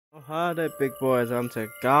Oh, hello big boys, welcome to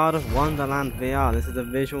God of Wonderland VR. This is a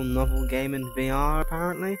visual novel game in VR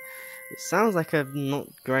apparently. It sounds like a not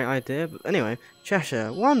great idea, but anyway,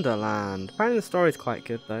 Cheshire, Wonderland. Apparently the story's quite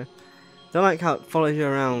good though. Don't like how it follows you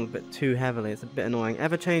around a bit too heavily, it's a bit annoying.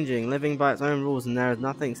 Ever changing, living by its own rules and there is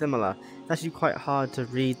nothing similar. It's actually quite hard to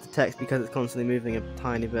read the text because it's constantly moving a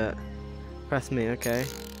tiny bit. Press me, okay.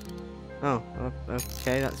 Oh,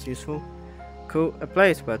 okay, that's useful. Cool. A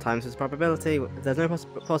place where times is probability. If there's no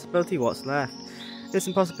possibility, what's left? There's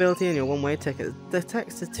some possibility in your one-way ticket. The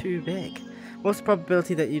text is too big. What's the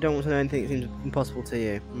probability that you don't want to know anything that seems impossible to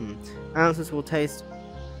you? Answers will taste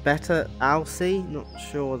better. I'll see. Not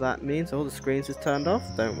sure what that means. All the screens is turned off.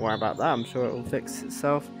 Don't worry about that. I'm sure it will fix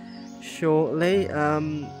itself shortly.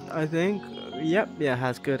 I think. Yep. Yeah,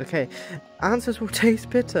 has good. Okay. Answers will taste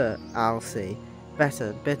bitter. I'll see.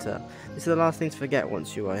 Better, bitter. This is the last thing to forget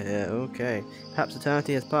once you are here. Okay. Perhaps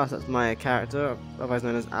eternity has passed. That's my character, otherwise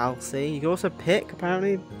known as Alcy. You can also pick,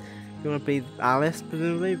 apparently. You want to be Alice,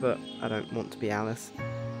 presumably, but I don't want to be Alice.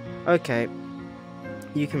 Okay.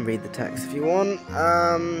 You can read the text if you want.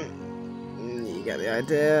 You get the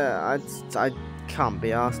idea. I can't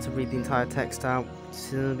be asked to read the entire text out,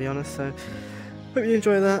 to be honest, so hope you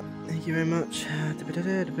enjoy that. Thank you very much.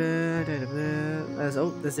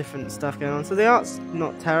 There's different stuff going on. So the art's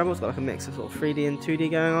not terrible. It's got like a mix of sort of 3D and 2D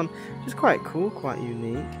going on, which is quite cool, quite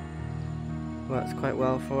unique. Works quite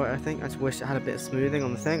well for it, I think. I just wish it had a bit of smoothing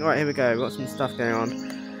on the thing. Alright, here we go. We've got some stuff going on.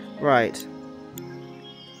 Right.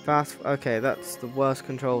 Fast. Okay, that's the worst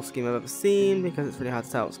control scheme I've ever seen because it's really hard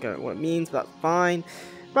to tell what it means, but that's fine.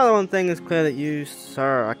 Rather one thing is clear that you,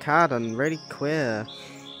 sir, are cad and really queer.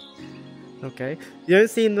 Okay. You don't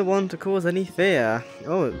seem the one to cause any fear.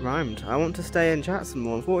 Oh, it rhymed. I want to stay and chat some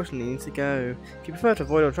more. Unfortunately, you need to go. If you prefer to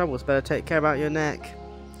avoid all troubles, better take care about your neck.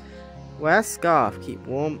 Wear a scarf. Keep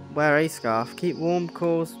warm. Wear a scarf. Keep warm.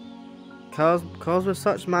 Cause with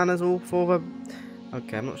such manners all for the...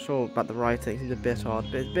 Okay, I'm not sure about the writing. It seems a bit odd,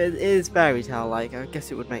 but it is fairy tale-like. I guess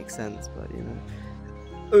it would make sense, but you know.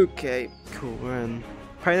 Okay, cool. We're in.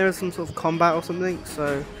 Apparently there is some sort of combat or something,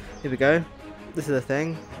 so here we go. This is the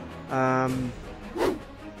thing. I'm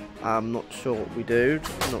not sure what we do.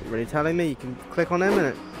 It's not really telling me. You can click on him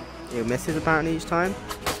and he'll miss it apparently each time.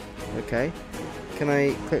 Okay. Can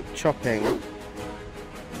I click chopping? You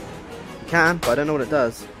can, but I don't know what it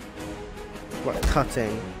does. What,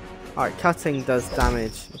 cutting? Alright, cutting does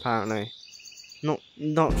damage apparently. Not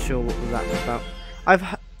sure what that was about. I've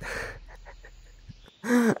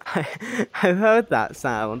heard that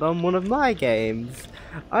sound on one of my games.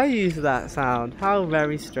 I use that sound. How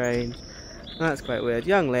very strange. That's quite weird.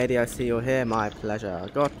 Young lady, I see you're here. My pleasure.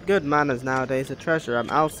 Got good manners nowadays. A treasure. I'm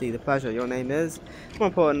Alcy. The pleasure. Your name is. More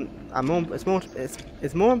important.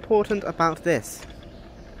 It's more important about this.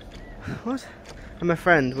 What? I'm a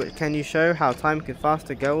friend. Can you show how time can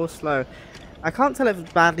faster go or slow? I can't tell if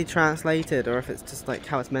it's badly translated or if it's just like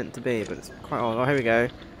how it's meant to be, but it's quite odd. Oh, here we go.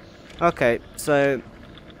 Okay, so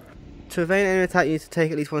to evade any attack, you need to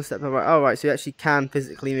take at least one step to the right. Oh, right, so you actually can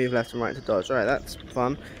physically move left and right to dodge. Alright, that's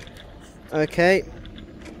fun. Okay.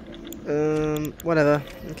 Whatever.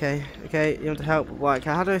 Okay, you want to help? Like,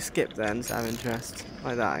 how do I skip then? Just out of interest.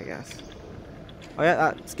 Like that, I guess. Oh yeah,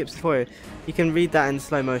 that skips it for you. You can read that in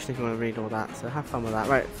slow motion if you want to read all that, so have fun with that.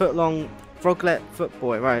 Right, foot long, froglet, foot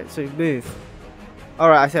boy. Right, so move.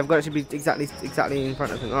 Alright, I see, I've got to be exactly in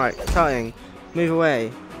front of him. Alright, cutting. Move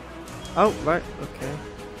away. Oh, right, okay.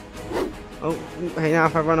 Oh, hey, now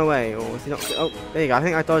if I run away, or is he not? Oh, there you go. I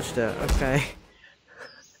think I dodged it. Okay.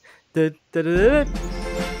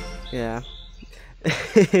 Yeah.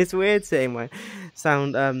 It's weird seeing my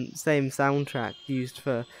same soundtrack used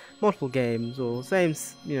for multiple games, or same,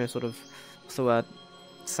 you know, sort of, what's the word?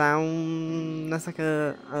 Sound. That's like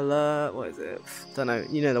a alert. What is it? Don't know.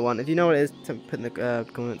 You know the one. If you know what it is, put in the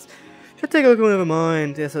comments. Should take a look at one of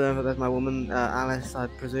mine. Yes, there's my woman, Alice, I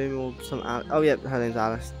presume, or some. Oh, yeah, her name's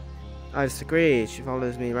Alice. I disagree. She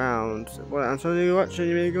follows me around. Well, I'm telling you, watching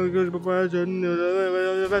you make a good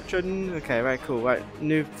veteran. Okay, right, cool. Right,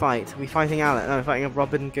 new fight. Are we fighting Alice? No, we're fighting a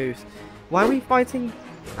Robin Goose. Why are we fighting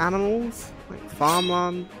animals? Like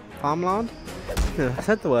farmland? Farmland? No, I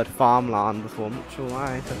said the word farmland before. I'm not sure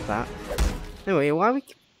why I said that. Anyway, why are we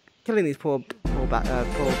killing these poor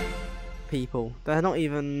people? They're not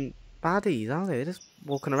even baddies, are they? They're just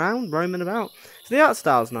walking around, roaming about. So the art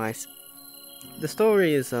style's nice. The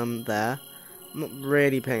story is there. I'm not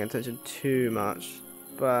really paying attention too much,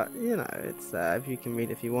 but you know, it's there if you can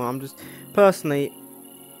read if you want. I'm just personally,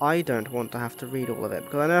 I don't want to have to read all of it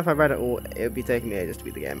because I know if I read it all, it would be taking me ages to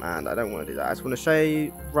beat the game, and I don't want to do that. I just want to show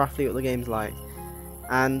you roughly what the game's like,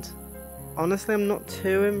 and honestly, I'm not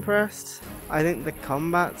too impressed. I think the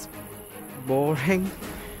combat's boring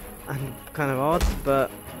and kind of odd,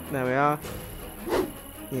 but there we are.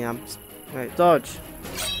 Yeah, wait, dodge.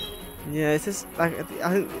 Yeah, it's just like,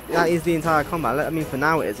 I think that is the entire combat. I mean, for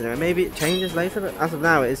now it is anyway. Maybe it changes later, but as of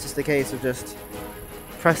now, it's just a case of just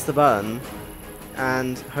press the button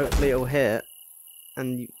and hopefully it'll hit.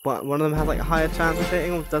 And one of them has like a higher chance of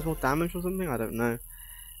hitting or does more damage or something. I don't know.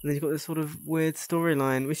 And then you've got this sort of weird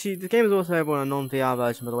storyline, which the game is also available on a non-VR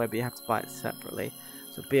version, by the way, but you have to buy it separately.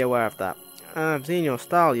 So be aware of that. I've seen your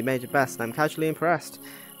style. You made your best, and I'm casually impressed.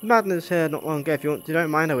 The madness here not long ago. If you don't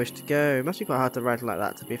mind, I wish to go. It must be quite hard to write like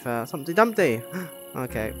that, to be fair. Humpty Dumpty.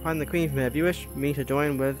 Okay, find the Queen from here. If you wish me to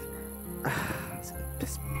join with,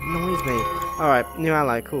 this annoys me. All right, new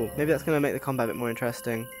ally. Cool. Maybe that's gonna make the combat a bit more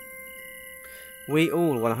interesting. We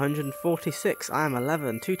all 146. I am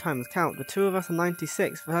 11. 2 times count. The 2 of us are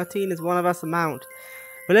 96. 13 is one of us amount.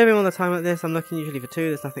 We're living all the time like this. I'm looking usually for 2.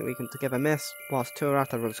 There's nothing we can together miss. Whilst 2 are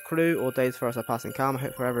out of Rob's crew, all days for us are passing calm. I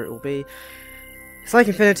hope forever it will be. It's like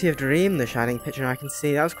Infinity of Dream, the shining picture I can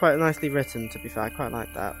see. That was quite nicely written, to be fair. I quite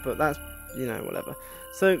like that. But that's, you know, whatever.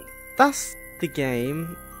 So that's the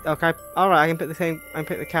game. Okay, alright, I can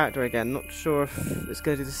pick the character again. Not sure if it's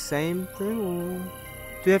going to do the same thing or...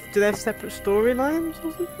 Do they have separate storylines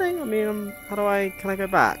or something? I mean, can I go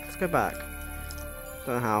back? Let's go back.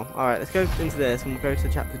 Don't know how. Alright, let's go into this and we'll go to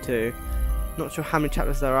chapter 2. Not sure how many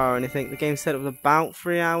chapters there are or anything. The game said it was about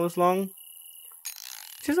 3 hours long.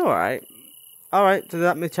 Which is alright. Alright, so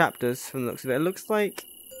that many chapters from the looks of it. It looks like,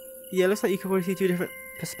 yeah, it looks like you could probably see 2 different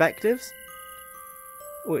perspectives.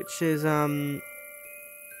 Which is,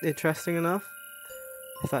 interesting enough.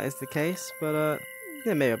 If that is the case. But,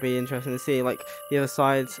 yeah, maybe it'll be interesting to see, like, the other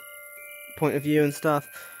side's point of view and stuff.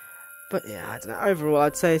 But, yeah, I don't know. Overall,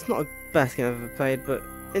 I'd say it's not the best game I've ever played, but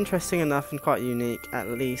interesting enough and quite unique, at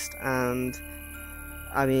least. And,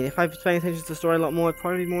 I mean, if I was paying attention to the story a lot more, it'd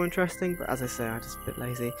probably be more interesting. But, as I say, I'm just a bit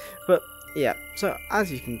lazy. But, yeah, so,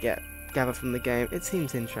 as you can gather from the game, it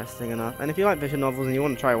seems interesting enough. And if you like visual novels and you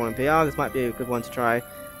want to try one in VR, this might be a good one to try.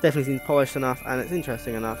 Definitely seems polished enough, and it's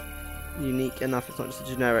interesting enough. Unique enough. It's not just a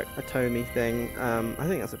generic Atomi thing. I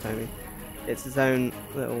think that's Atomi. It's its own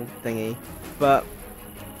little thingy. But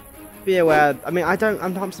be aware. I mean,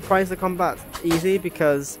 I'm surprised the combat's easy,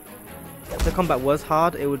 because if the combat was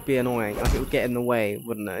hard, it would be annoying. Like, it would get in the way,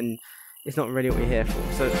 wouldn't it? And it's not really what you're here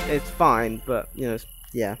for. So it's fine, but you know,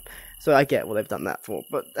 yeah. So I get what they've done that for.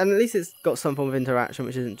 But and at least it's got some form of interaction,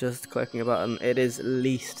 which isn't just clicking a button. It is at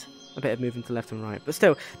least a bit of moving to left and right. But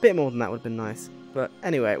still, a bit more than that would have been nice. But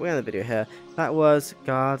anyway, we end the video here. That was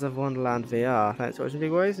Guards of Wonderland VR. Thanks for watching, big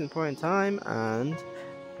boys, in point in time, and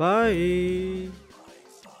bye!